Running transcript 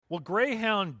Well,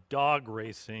 greyhound dog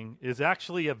racing is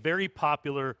actually a very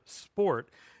popular sport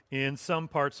in some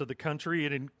parts of the country.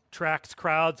 It attracts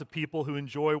crowds of people who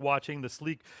enjoy watching the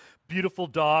sleek, beautiful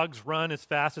dogs run as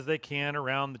fast as they can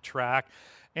around the track.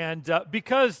 And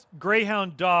because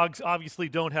greyhound dogs obviously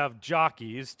don't have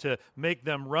jockeys to make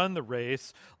them run the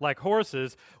race like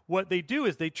horses, what they do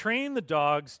is they train the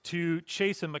dogs to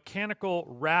chase a mechanical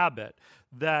rabbit,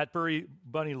 that furry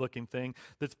bunny-looking thing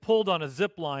that's pulled on a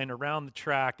zip line around the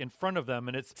track in front of them,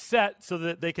 and it's set so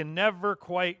that they can never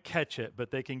quite catch it,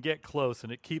 but they can get close,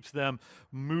 and it keeps them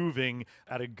moving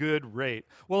at a good rate.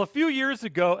 Well, a few years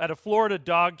ago at a Florida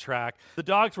dog track, the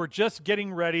dogs were just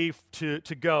getting ready to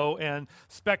go, and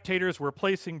spectators were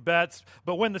placing bets,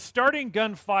 but when the starting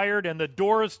gun fired and the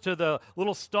doors to the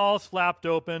little stalls flapped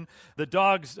open, the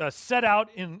dogs set out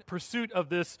in pursuit of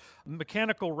this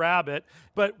mechanical rabbit,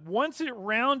 but once it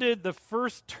rounded the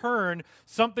first turn,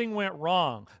 something went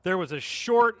wrong. There was an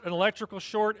electrical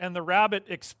short, and the rabbit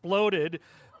exploded,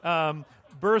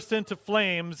 burst into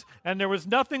flames, and there was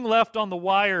nothing left on the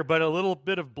wire but a little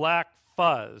bit of black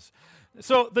fuzz.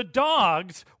 So the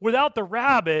dogs, without the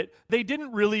rabbit, they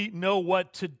didn't really know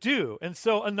what to do. And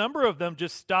so a number of them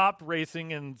just stopped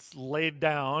racing and laid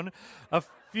down. A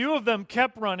few of them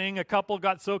kept running. A couple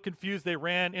got so confused they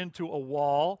ran into a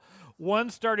wall.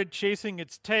 One started chasing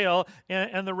its tail,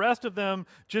 and the rest of them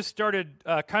just started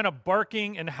kind of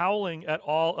barking and howling at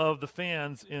all of the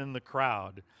fans in the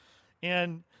crowd.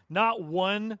 And not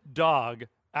one dog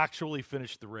actually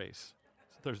finished the race.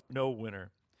 So there's no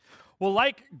winner. Well,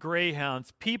 like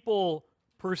greyhounds, people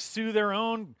pursue their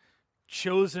own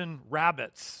chosen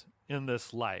rabbits in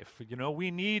this life. You know,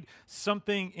 we need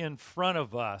something in front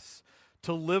of us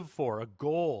to live for, a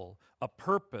goal, a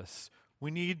purpose.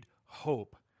 We need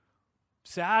hope.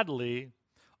 Sadly,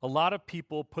 a lot of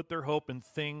people put their hope in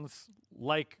things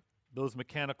like those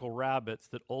mechanical rabbits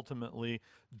that ultimately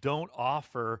don't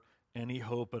offer any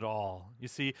hope at all. You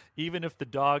see, even if the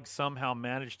dog somehow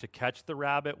managed to catch the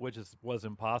rabbit, which was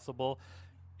impossible,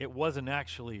 it wasn't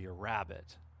actually a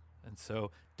rabbit, and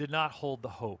so did not hold the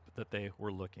hope that they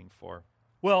were looking for.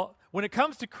 Well, when it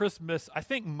comes to Christmas, I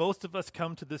think most of us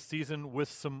come to this season with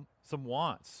some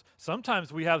wants.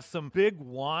 Sometimes we have some big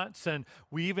wants, and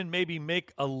we even maybe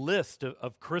make a list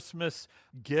of Christmas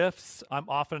gifts. I'm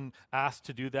often asked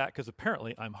to do that because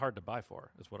apparently I'm hard to buy for,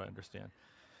 is what I understand.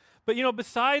 But, you know,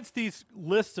 besides these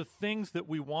lists of things that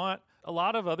we want, a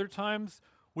lot of other times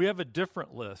we have a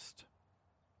different list.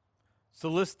 It's a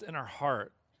list in our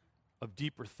heart of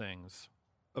deeper things,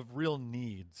 of real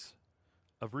needs,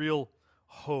 of real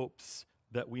hopes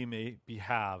that we maybe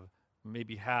have.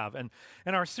 And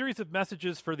our series of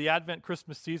messages for the Advent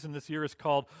Christmas season this year is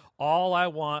called All I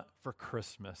Want for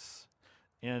Christmas.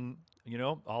 And, you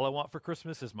know, all I want for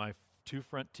Christmas is my two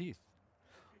front teeth.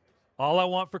 All I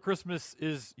want for Christmas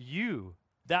is you.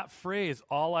 That phrase,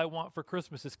 all I want for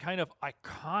Christmas, is kind of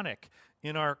iconic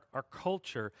in our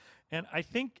culture. And I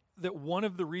think that one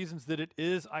of the reasons that it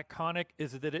is iconic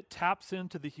is that it taps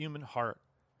into the human heart.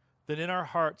 That in our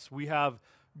hearts we have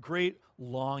great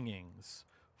longings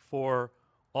for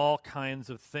all kinds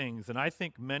of things. And I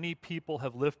think many people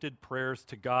have lifted prayers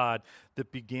to God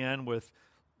that began with,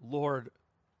 Lord,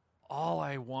 all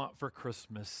I want for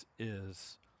Christmas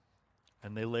is.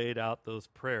 And they laid out those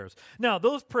prayers. Now,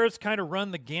 those prayers kind of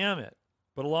run the gamut.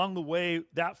 But along the way,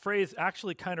 that phrase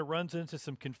actually kind of runs into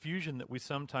some confusion that we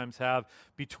sometimes have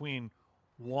between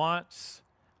wants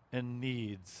and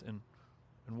needs, and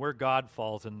where God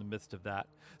falls in the midst of that.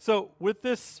 So with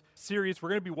this series, we're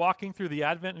going to be walking through the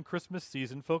Advent and Christmas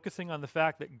season, focusing on the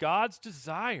fact that God's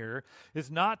desire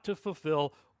is not to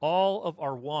fulfill all of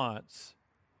our wants,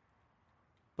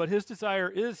 but his desire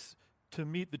is to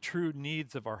meet the true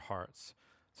needs of our hearts.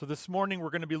 So this morning, we're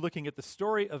going to be looking at the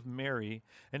story of Mary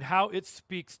and how it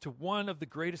speaks to one of the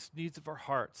greatest needs of our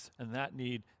hearts, and that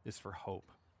need is for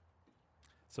hope.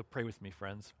 So pray with me,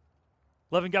 friends.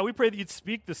 Loving God, we pray that you'd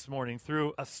speak this morning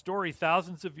through a story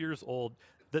thousands of years old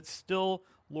that still,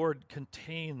 Lord,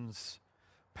 contains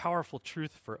powerful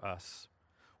truth for us.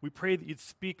 We pray that you'd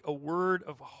speak a word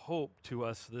of hope to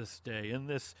us this day, in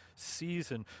this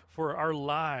season, for our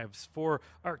lives, for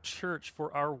our church,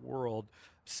 for our world.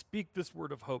 Speak this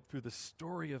word of hope through the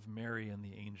story of Mary and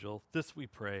the angel. This we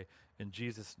pray in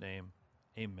Jesus' name,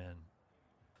 amen.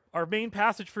 Our main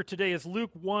passage for today is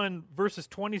Luke 1, verses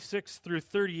 26 through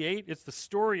 38. It's the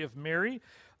story of Mary.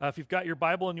 If you've got your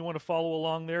Bible and you want to follow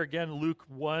along there, again, Luke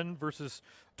 1, verses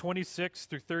 26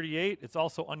 through 38. It's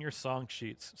also on your song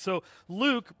sheets. So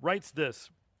Luke writes this: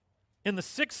 In the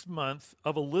 6th month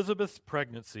of Elizabeth's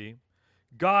pregnancy,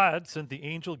 God sent the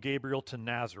angel Gabriel to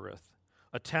Nazareth,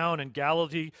 a town in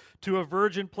Galilee, to a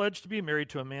virgin pledged to be married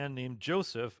to a man named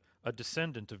Joseph, a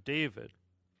descendant of David.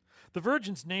 The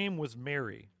virgin's name was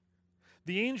Mary.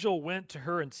 The angel went to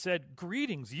her and said,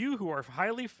 "Greetings, you who are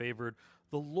highly favored,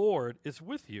 the Lord is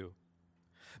with you."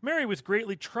 Mary was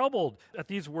greatly troubled at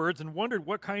these words and wondered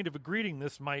what kind of a greeting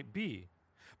this might be.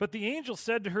 But the angel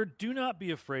said to her, "Do not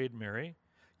be afraid, Mary.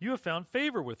 You have found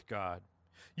favor with God.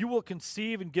 You will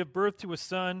conceive and give birth to a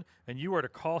son, and you are to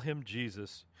call him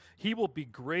Jesus. He will be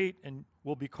great and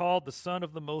will be called the Son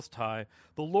of the Most High.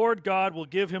 The Lord God will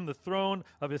give him the throne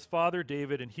of his father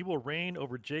David, and he will reign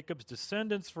over Jacob's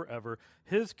descendants forever.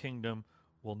 His kingdom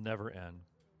will never end."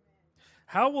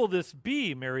 "How will this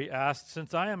be," Mary asked,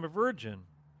 "since I am a virgin?"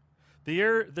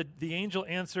 The angel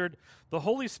answered, "The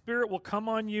Holy Spirit will come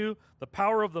on you, the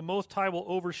power of the Most High will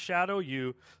overshadow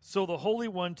you, so the Holy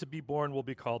One to be born will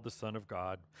be called the Son of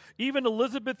God. Even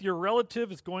Elizabeth, your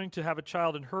relative, is going to have a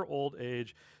child in her old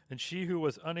age, and she who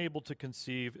was unable to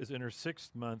conceive is in her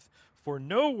 6th month, for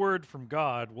no word from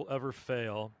God will ever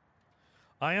fail."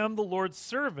 "I am the Lord's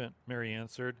servant," Mary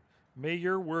answered. "May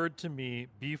your word to me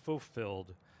be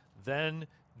fulfilled." Then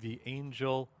the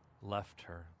angel left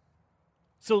her.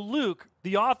 So Luke,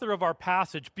 the author of our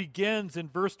passage, begins in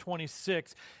verse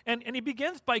 26, and he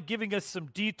begins by giving us some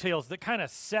details that kind of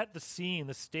set the scene,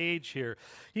 the stage here.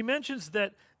 He mentions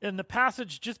that in the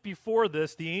passage just before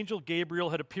this, the angel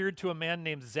Gabriel had appeared to a man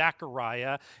named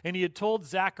Zechariah, and he had told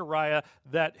Zechariah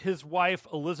that his wife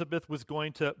Elizabeth was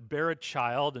going to bear a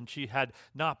child, and she had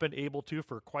not been able to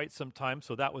for quite some time,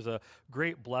 so that was a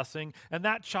great blessing. And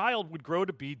that child would grow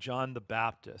to be John the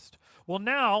Baptist. Well,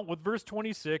 now, with verse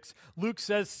 26, Luke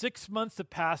says 6 months have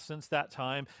passed since that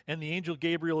time, and the angel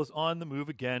Gabriel is on the move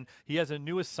again. He has a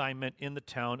new assignment in the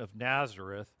town of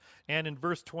Nazareth. And in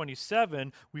verse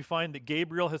 27, we find that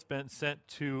Gabriel has been sent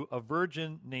to a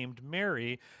virgin named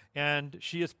Mary, and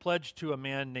she is pledged to a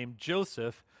man named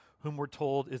Joseph, whom we're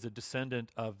told is a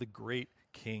descendant of the great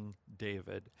King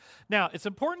David. Now, it's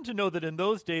important to know that in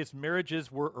those days,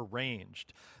 marriages were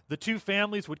arranged. The two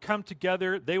families would come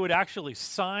together, they would actually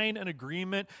sign an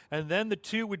agreement, and then the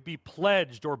two would be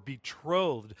pledged or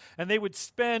betrothed. And they would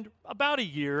spend about a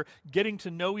year getting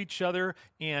to know each other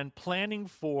and planning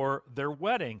for their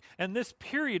wedding. And this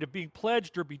period of being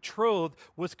pledged or betrothed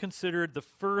was considered the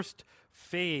first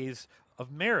phase of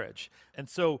marriage. And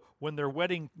so when their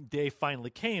wedding day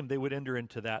finally came, they would enter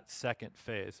into that second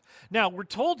phase. Now, we're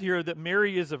told here that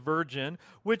Mary is a virgin,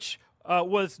 which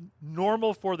was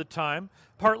normal for the time,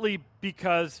 partly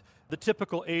because the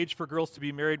typical age for girls to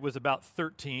be married was about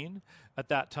 13 at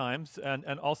that time,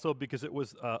 and also because it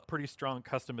was a pretty strong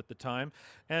custom at the time.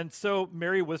 And so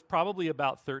Mary was probably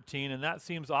about 13, and that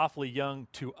seems awfully young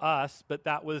to us, but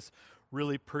that was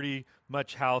really pretty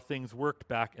much how things worked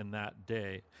back in that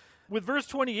day. With verse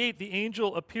 28, the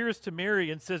angel appears to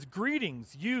Mary and says,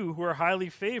 "Greetings, you who are highly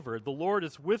favored. The Lord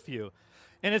is with you."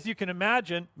 And as you can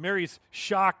imagine, Mary's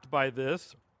shocked by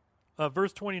this.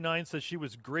 Verse 29 says she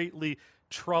was greatly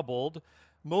troubled.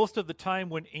 Most of the time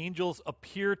when angels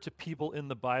appear to people in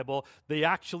the Bible, they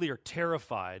actually are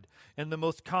terrified. And the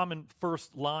most common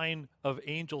first line of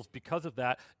angels because of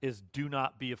that is, "Do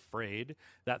not be afraid."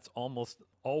 That's almost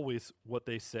always what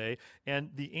they say.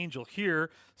 And the angel here,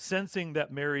 sensing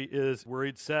that Mary is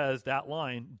worried, says that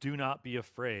line, "Do not be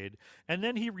afraid." And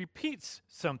then he repeats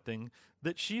something,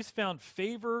 that she's found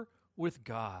favor with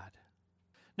God.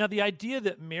 Now, the idea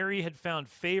that Mary had found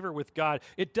favor with God,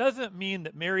 it doesn't mean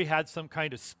that Mary had some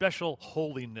kind of special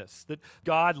holiness, that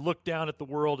God looked down at the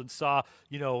world and saw,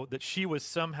 that she was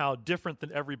somehow different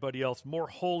than everybody else, more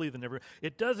holy than everyone.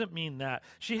 It doesn't mean that.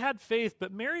 She had faith,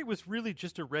 but Mary was really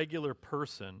just a regular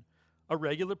person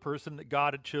that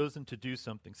God had chosen to do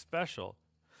something special.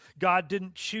 God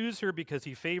didn't choose her because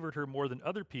he favored her more than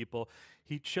other people.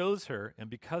 He chose her, and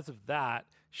because of that,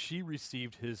 she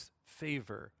received his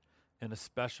favor in a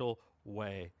special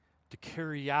way to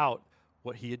carry out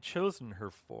what he had chosen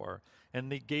her for.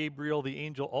 And Gabriel, the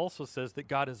angel, also says that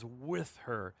God is with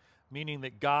her, meaning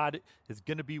that God is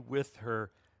going to be with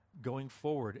her going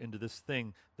forward into this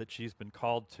thing that she's been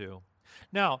called to.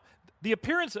 Now, the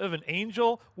appearance of an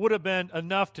angel would have been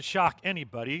enough to shock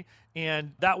anybody,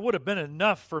 and that would have been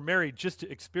enough for Mary just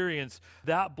to experience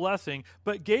that blessing.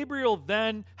 But Gabriel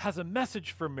then has a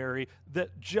message for Mary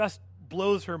that just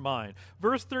blows her mind.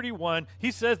 Verse 31,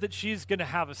 he says that she's going to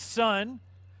have a son,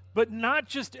 but not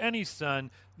just any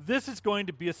son. This is going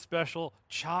to be a special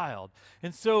child.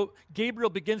 And so Gabriel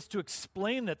begins to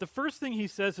explain that. The first thing he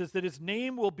says is that his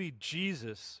name will be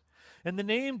Jesus. And the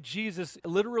name Jesus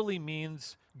literally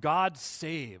means God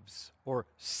saves or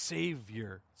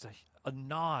Savior. It's a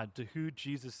nod to who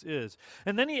Jesus is.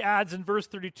 And then he adds in verse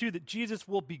 32 that Jesus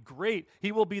will be great.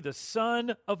 He will be the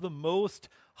Son of the Most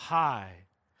High.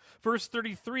 Verse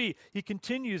 33, he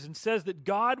continues and says that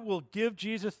God will give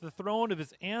Jesus the throne of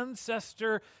his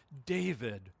ancestor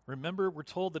David. Remember, we're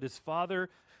told that his father,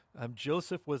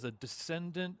 Joseph, was a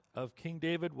descendant of King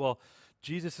David. Well,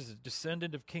 Jesus is a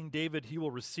descendant of King David. He will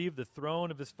receive the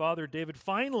throne of his father David.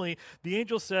 Finally, the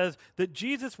angel says that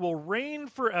Jesus will reign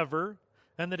forever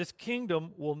and that his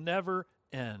kingdom will never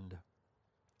end.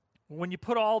 When you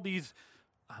put all these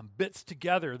bits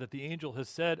together that the angel has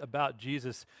said about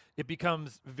Jesus, it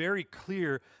becomes very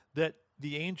clear that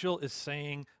the angel is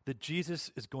saying that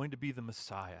Jesus is going to be the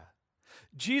Messiah.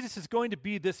 Jesus is going to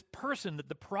be this person that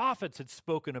the prophets had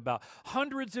spoken about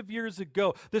hundreds of years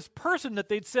ago, this person that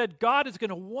they'd said God is going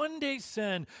to one day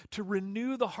send to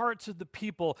renew the hearts of the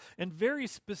people, and very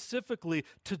specifically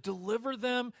to deliver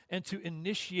them and to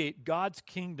initiate God's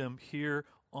kingdom here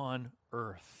on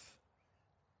earth.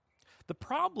 The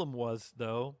problem was,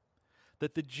 though,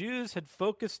 that the Jews had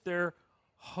focused their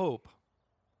hope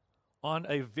on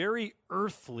a very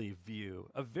earthly view,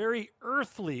 a very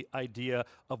earthly idea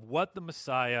of what the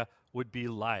Messiah would be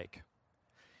like.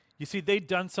 You see, they'd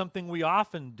done something we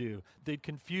often do. They'd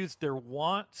confused their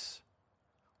wants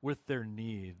with their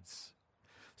needs.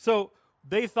 So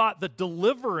they thought the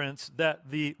deliverance that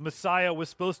the Messiah was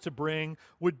supposed to bring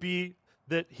would be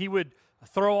that he would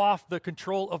throw off the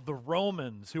control of the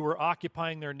Romans who were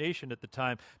occupying their nation at the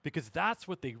time, because that's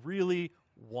what they really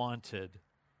wanted.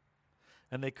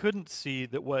 And they couldn't see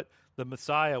that what the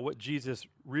Messiah, what Jesus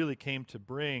really came to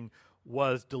bring,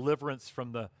 was deliverance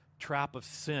from the trap of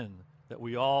sin that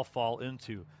we all fall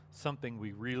into, something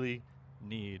we really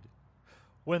need.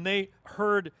 When they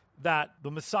heard that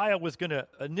the Messiah was going to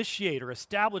initiate or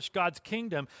establish God's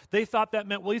kingdom, they thought that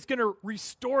meant, well, he's going to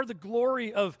restore the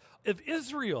glory of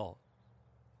Israel.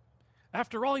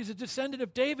 After all, he's a descendant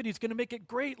of David. He's going to make it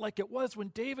great like it was when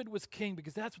David was king,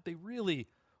 because that's what they really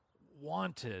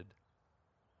wanted.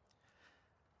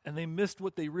 And they missed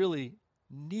what they really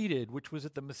needed, which was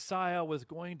that the Messiah was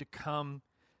going to come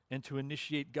and to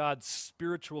initiate God's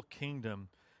spiritual kingdom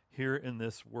here in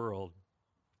this world.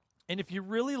 And if you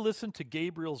really listen to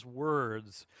Gabriel's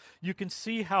words, you can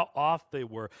see how off they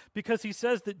were, because he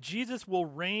says that Jesus will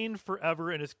reign forever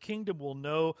and his kingdom will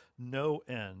know no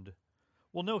end.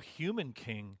 Well, no human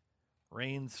king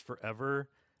reigns forever,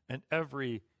 and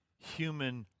every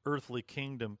human earthly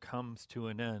kingdom comes to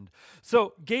an end.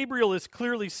 So Gabriel is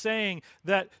clearly saying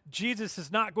that Jesus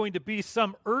is not going to be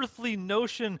some earthly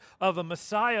notion of a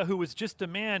Messiah who was just a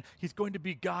man. He's going to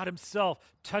be God himself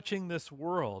touching this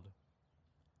world.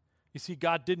 You see,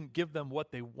 God didn't give them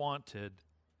what they wanted.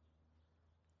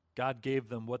 God gave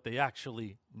them what they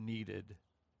actually needed,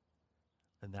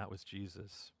 and that was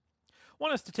Jesus. I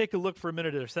want us to take a look for a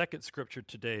minute at our second scripture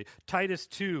today, Titus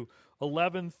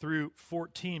 2:11 through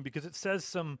 14, because it says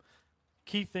some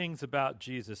key things about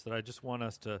Jesus that I just want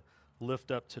us to lift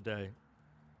up today.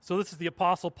 So this is the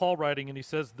Apostle Paul writing, and he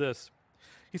says this.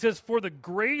 He says, "For the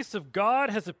grace of God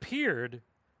has appeared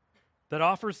that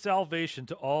offers salvation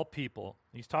to all people."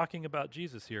 He's talking about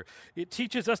Jesus here. "It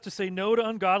teaches us to say no to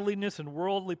ungodliness and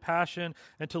worldly passion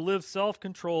and to live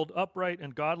self-controlled, upright,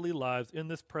 and godly lives in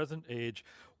this present age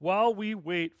while we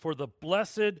wait for the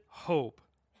blessed hope,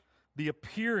 the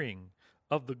appearing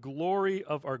of the glory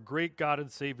of our great God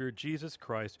and Savior, Jesus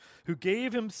Christ, who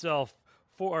gave himself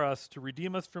for us to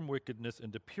redeem us from wickedness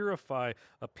and to purify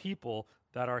a people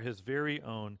that are his very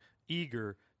own,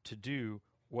 eager to do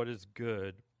what is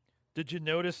good." Did you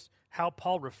notice how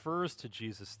Paul refers to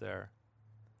Jesus there?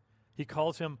 He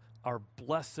calls him our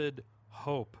blessed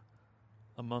hope,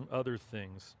 among other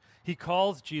things. He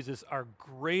calls Jesus our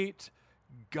great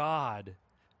God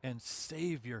and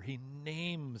Savior. He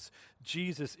names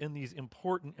Jesus in these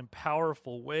important and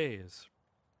powerful ways.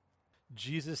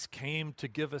 Jesus came to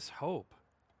give us hope.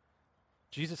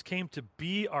 Jesus came to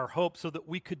be our hope so that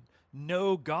we could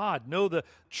know God, know the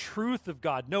truth of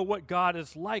God, know what God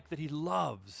is like, that he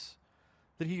loves,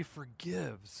 that he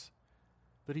forgives,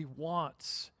 that he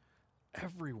wants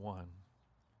everyone.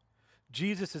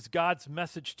 Jesus is God's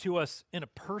message to us in a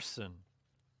person,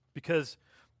 because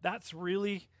that's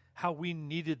really how we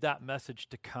needed that message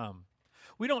to come.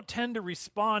 We don't tend to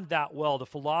respond that well to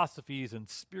philosophies and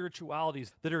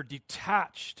spiritualities that are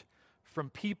detached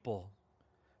from people.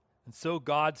 And so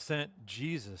God sent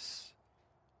Jesus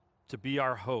to be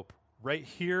our hope right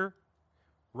here,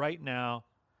 right now,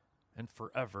 and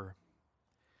forever.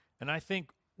 And I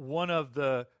think one of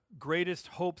the greatest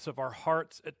hopes of our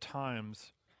hearts at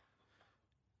times,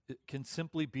 it can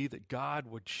simply be that God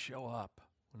would show up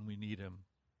when we need him.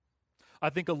 I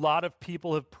think a lot of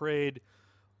people have prayed,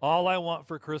 all I want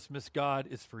for Christmas, God,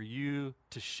 is for you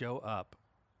to show up.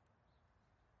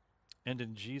 And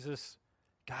in Jesus,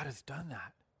 God has done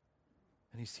that.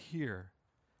 And he's here.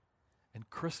 And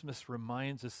Christmas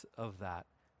reminds us of that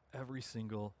every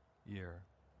single year.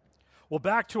 Well,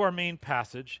 back to our main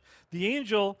passage. The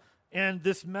angel and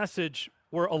this message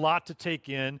were a lot to take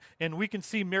in, and we can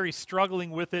see Mary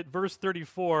struggling with it. Verse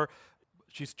 34,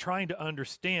 she's trying to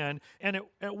understand, and it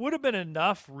would have been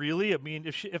enough, really. I mean,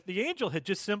 if the angel had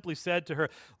just simply said to her,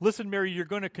 listen, Mary, you're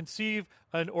going to conceive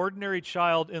an ordinary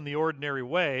child in the ordinary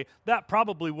way, that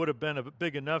probably would have been a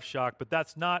big enough shock, but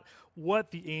that's not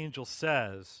what the angel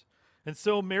says. And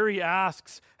so Mary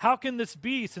asks, how can this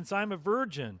be since I'm a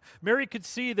virgin? Mary could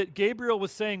see that Gabriel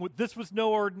was saying this was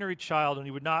no ordinary child and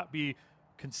he would not be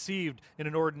conceived in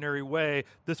an ordinary way.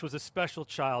 This was a special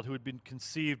child who had been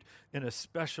conceived in a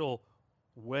special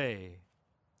way.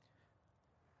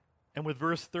 And with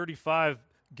verse 35,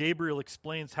 Gabriel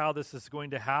explains how this is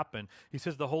going to happen. He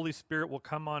says the Holy Spirit will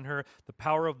come on her. The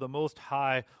power of the Most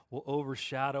High will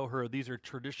overshadow her. These are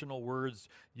traditional words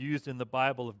used in the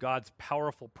Bible of God's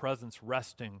powerful presence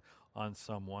resting on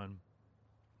someone.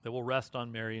 That will rest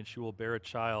on Mary and she will bear a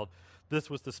child. This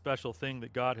was the special thing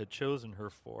that God had chosen her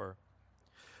for.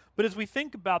 But as we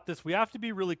think about this, we have to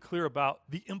be really clear about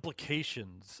the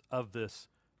implications of this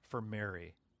for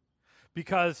Mary.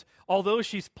 Because although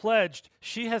she's pledged,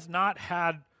 she has not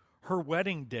had her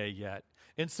wedding day yet.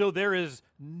 And so there is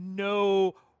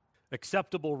no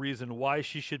acceptable reason why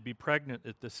she should be pregnant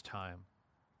at this time.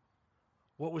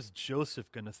 What was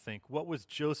Joseph going to think? What was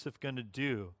Joseph going to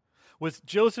do? Was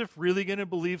Joseph really going to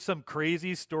believe some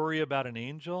crazy story about an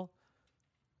angel?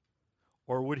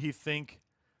 Or would he think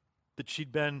that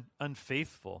she'd been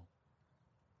unfaithful?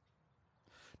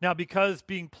 Now, because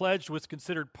being pledged was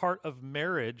considered part of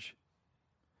marriage,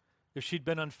 if she'd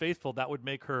been unfaithful, that would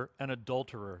make her an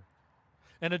adulterer.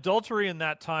 And adultery in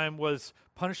that time was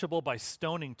punishable by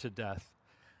stoning to death.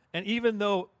 And even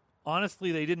though,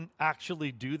 honestly, they didn't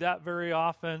actually do that very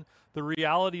often, the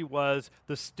reality was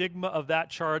the stigma of that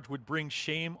charge would bring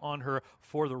shame on her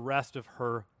for the rest of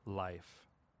her life.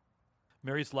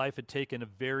 Mary's life had taken a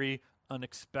very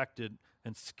unexpected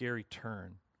and scary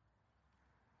turn.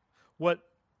 What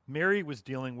Mary was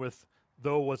dealing with,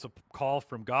 though, was a call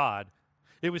from God.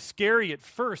 It was scary at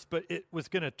first, but it was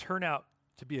going to turn out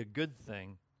to be a good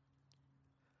thing.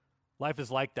 Life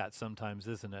is like that sometimes,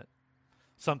 isn't it?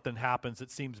 Something happens that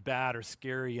seems bad or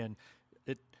scary, and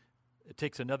it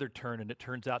takes another turn, and it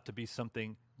turns out to be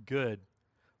something good.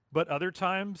 But other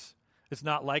times, it's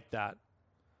not like that.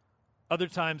 Other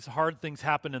times, hard things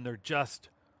happen, and they're just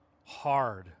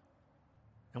hard.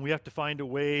 And we have to find a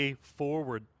way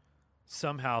forward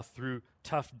somehow through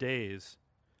tough days.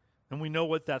 And we know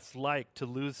what that's like to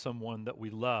lose someone that we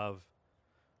love,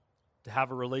 to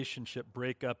have a relationship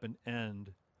break up and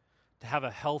end, to have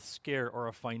a health scare or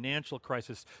a financial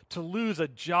crisis, to lose a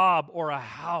job or a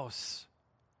house.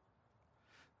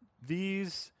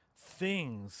 These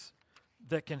things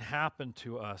that can happen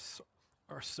to us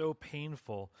are so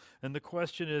painful. And the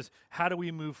question is, how do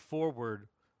we move forward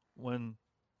when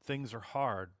things are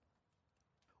hard?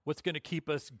 What's going to keep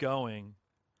us going,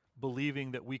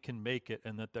 believing that we can make it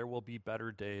and that there will be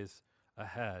better days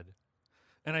ahead?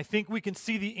 And I think we can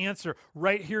see the answer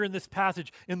right here in this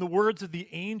passage, in the words of the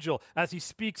angel as he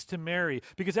speaks to Mary.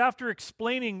 Because after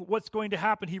explaining what's going to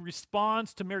happen, he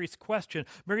responds to Mary's question.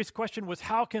 Mary's question was,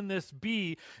 how can this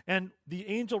be? And the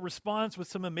angel responds with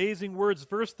some amazing words.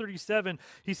 Verse 37,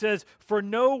 he says, for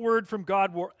no word from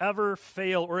God will ever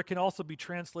fail, or it can also be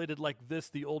translated like this,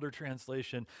 the older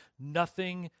translation,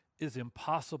 nothing is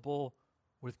impossible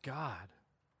with God.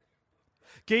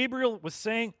 Gabriel was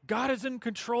saying, God is in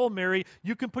control, Mary.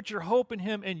 You can put your hope in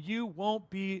him and you won't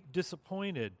be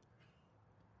disappointed.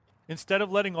 Instead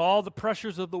of letting all the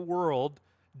pressures of the world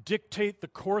dictate the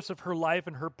course of her life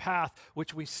and her path,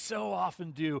 which we so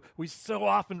often do, we so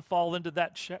often fall into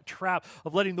that trap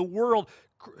of letting the world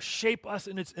shape us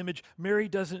in its image. Mary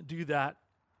doesn't do that.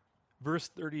 Verse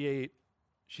 38,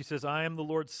 she says, I am the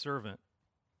Lord's servant.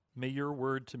 May your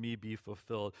word to me be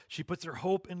fulfilled. She puts her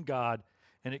hope in God,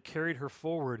 and it carried her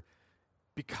forward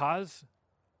because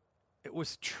it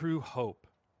was true hope.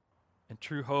 And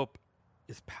true hope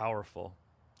is powerful.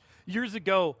 Years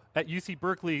ago at UC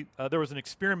Berkeley, there was an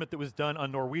experiment that was done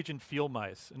on Norwegian field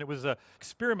mice. And it was an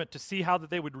experiment to see how that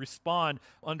they would respond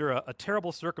under a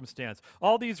terrible circumstance.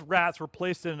 All these rats were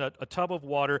placed in a tub of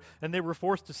water, and they were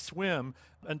forced to swim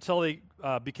until they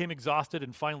became exhausted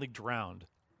and finally drowned.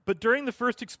 But during the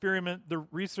first experiment, the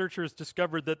researchers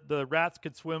discovered that the rats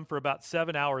could swim for about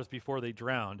 7 hours before they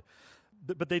drowned.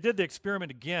 But they did the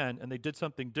experiment again, and they did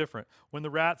something different. When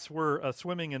the rats were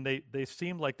swimming and they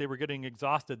seemed like they were getting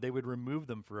exhausted, they would remove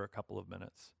them for a couple of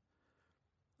minutes,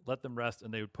 let them rest,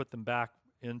 and they would put them back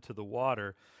into the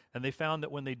water. And they found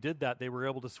that when they did that, they were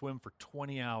able to swim for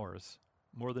 20 hours,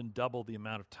 more than double the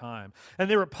amount of time. And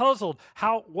they were puzzled,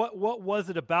 what was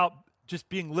it about just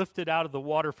being lifted out of the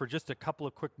water for just a couple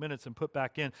of quick minutes and put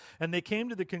back in? And they came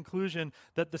to the conclusion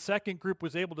that the second group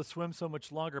was able to swim so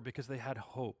much longer because they had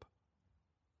hope.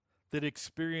 They'd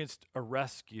experienced a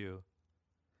rescue.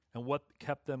 And what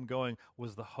kept them going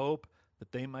was the hope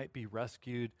that they might be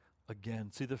rescued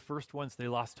again. See, the first ones, they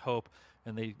lost hope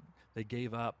and they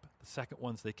gave up. The second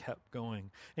ones, they kept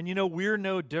going. And we're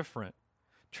no different.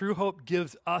 True hope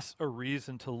gives us a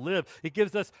reason to live. It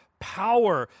gives us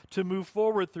power to move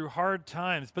forward through hard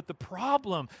times. But the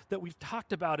problem that we've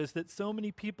talked about is that so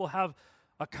many people have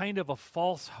a kind of a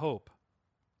false hope.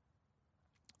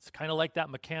 It's kind of like that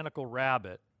mechanical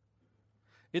rabbit.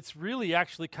 It's really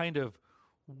actually kind of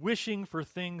wishing for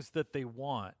things that they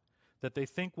want, that they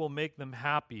think will make them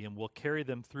happy and will carry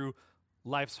them through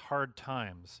life's hard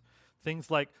times. Things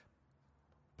like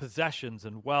possessions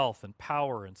and wealth and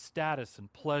power and status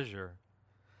and pleasure.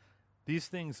 These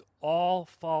things all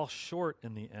fall short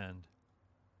in the end.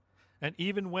 And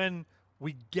even when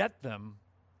we get them,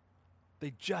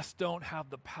 they just don't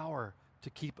have the power to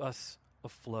keep us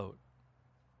afloat.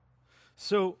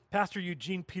 So Pastor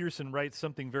Eugene Peterson writes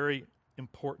something very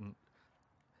important.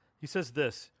 He says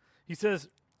this. He says,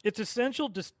 it's essential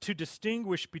to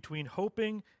distinguish between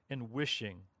hoping and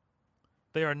wishing.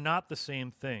 They are not the same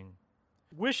thing.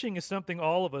 Wishing is something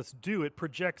all of us do. It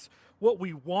projects what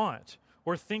we want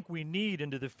or think we need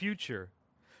into the future.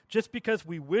 Just because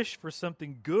we wish for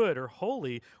something good or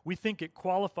holy, we think it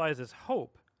qualifies as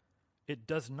hope. It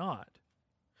does not.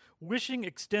 Wishing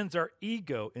extends our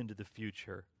ego into the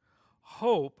future.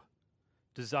 Hope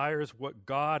desires what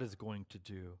God is going to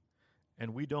do,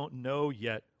 and we don't know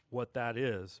yet what that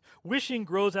is. Wishing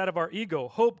grows out of our ego.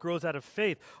 Hope grows out of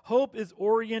faith. Hope is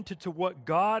oriented to what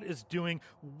God is doing.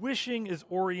 Wishing is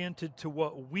oriented to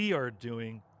what we are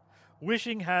doing.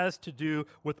 Wishing has to do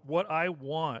with what I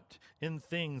want in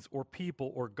things or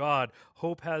people or God.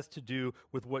 Hope has to do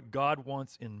with what God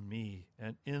wants in me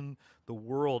and in the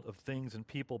world of things and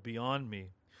people beyond me.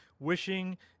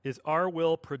 Wishing is our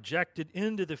will projected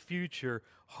into the future.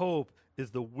 Hope is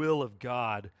the will of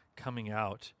God coming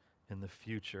out in the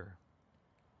future.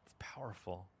 It's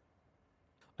powerful.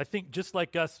 I think just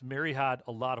like us, Mary had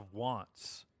a lot of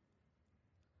wants.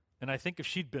 And I think if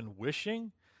she'd been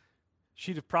wishing,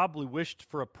 she'd have probably wished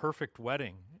for a perfect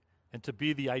wedding and to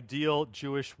be the ideal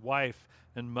Jewish wife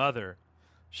and mother.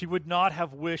 She would not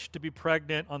have wished to be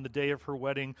pregnant on the day of her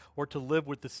wedding or to live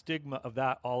with the stigma of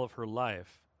that all of her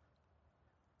life.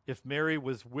 If Mary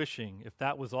was wishing, if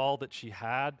that was all that she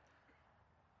had,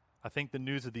 I think the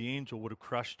news of the angel would have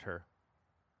crushed her.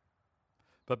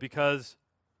 But because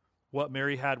what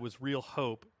Mary had was real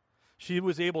hope, she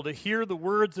was able to hear the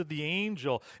words of the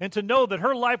angel and to know that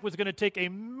her life was going to take a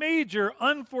major,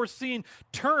 unforeseen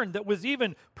turn that was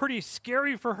even pretty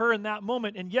scary for her in that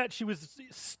moment. And yet she was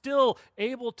still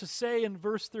able to say in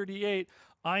verse 38,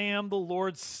 I am the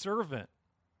Lord's servant.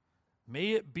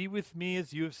 May it be with me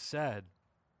as you have said.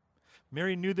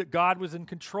 Mary knew that God was in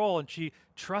control and she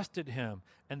trusted him.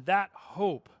 And that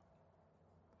hope,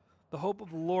 the hope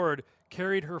of the Lord,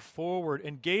 carried her forward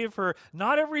and gave her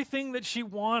not everything that she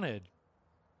wanted,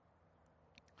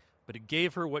 but it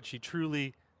gave her what she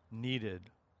truly needed.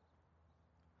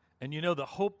 And the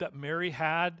hope that Mary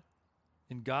had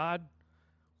in God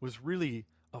was really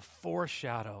a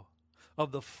foreshadow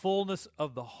of the fullness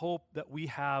of the hope that we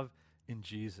have in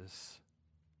Jesus.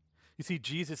 You see,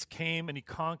 Jesus came and he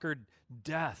conquered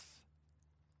death,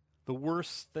 the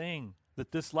worst thing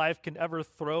that this life can ever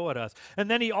throw at us. And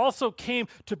then he also came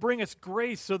to bring us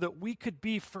grace so that we could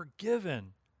be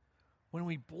forgiven when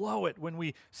we blow it, when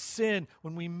we sin,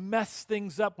 when we mess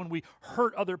things up, when we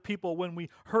hurt other people, when we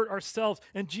hurt ourselves.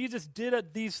 And Jesus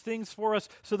did these things for us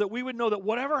so that we would know that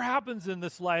whatever happens in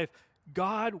this life,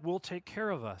 God will take care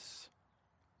of us.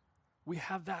 We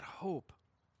have that hope.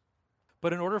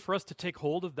 But in order for us to take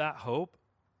hold of that hope,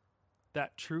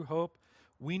 that true hope,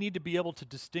 we need to be able to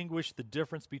distinguish the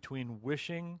difference between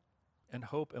wishing and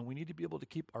hope, and we need to be able to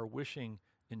keep our wishing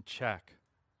in check.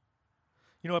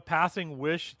 A passing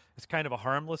wish is kind of a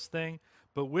harmless thing,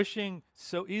 but wishing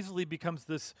so easily becomes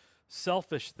this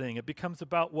selfish thing. It becomes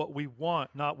about what we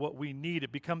want, not what we need.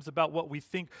 It becomes about what we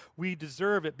think we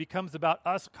deserve. It becomes about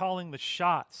us calling the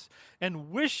shots.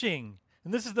 And wishing,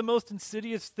 and this is the most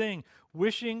insidious thing,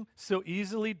 wishing so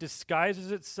easily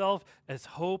disguises itself as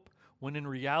hope when in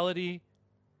reality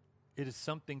it is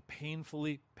something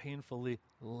painfully, painfully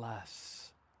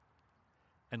less.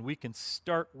 And we can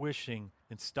start wishing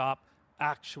and stop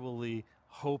actually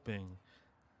hoping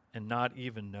and not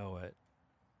even know it.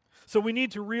 So we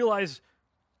need to realize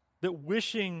that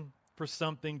wishing for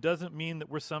something doesn't mean that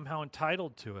we're somehow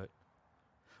entitled to it.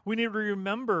 We need to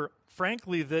remember,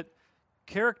 frankly, that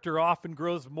character often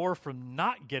grows more from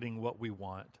not getting what we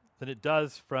want than it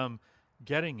does from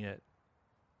getting it.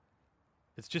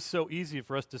 It's just so easy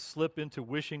for us to slip into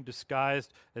wishing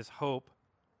disguised as hope.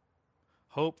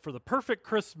 Hope for the perfect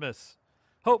Christmas,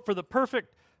 hope for the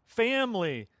perfect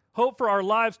family, hope for our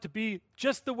lives to be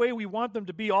just the way we want them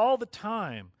to be all the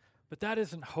time. But that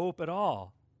isn't hope at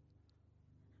all.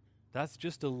 That's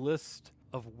just a list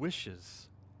of wishes,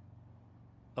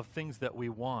 of things that we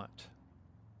want.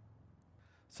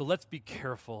 So let's be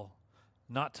careful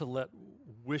not to let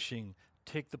wishing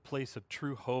take the place of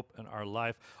true hope in our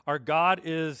life. Our God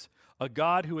is a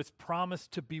God who has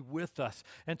promised to be with us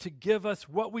and to give us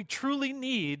what we truly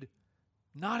need,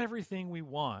 not everything we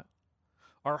want.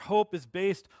 Our hope is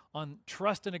based on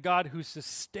trust in a God who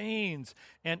sustains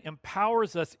and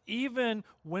empowers us even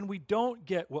when we don't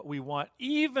get what we want,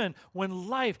 even when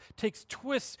life takes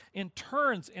twists and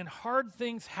turns and hard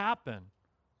things happen.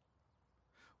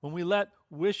 When we let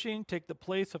wishing take the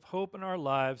place of hope in our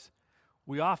lives,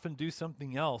 we often do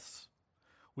something else.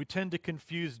 We tend to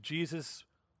confuse Jesus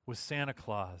with Santa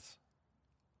Claus.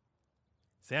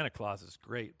 Santa Claus is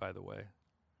great, by the way.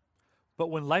 But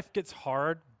when life gets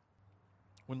hard,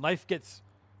 when life gets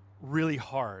really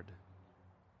hard,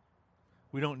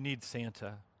 we don't need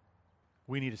Santa.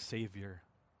 We need a Savior.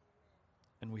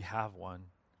 And we have one.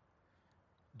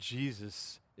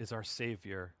 Jesus is our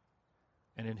Savior,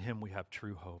 and in Him we have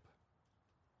true hope.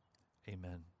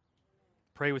 Amen.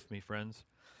 Pray with me, friends.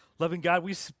 Loving God,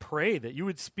 we pray that you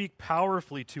would speak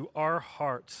powerfully to our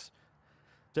hearts,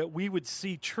 that we would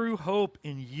see true hope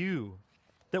in you,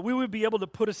 that we would be able to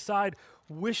put aside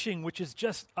wishing, which is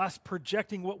just us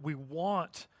projecting what we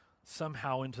want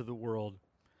somehow into the world,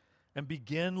 and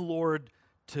begin, Lord,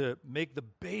 to make the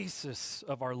basis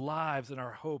of our lives and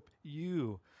our hope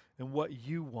you and what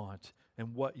you want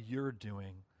and what you're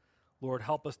doing. Lord,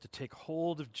 help us to take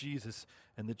hold of Jesus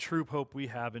and the true hope we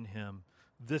have in him.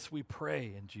 This we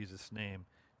pray in Jesus' name.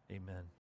 Amen.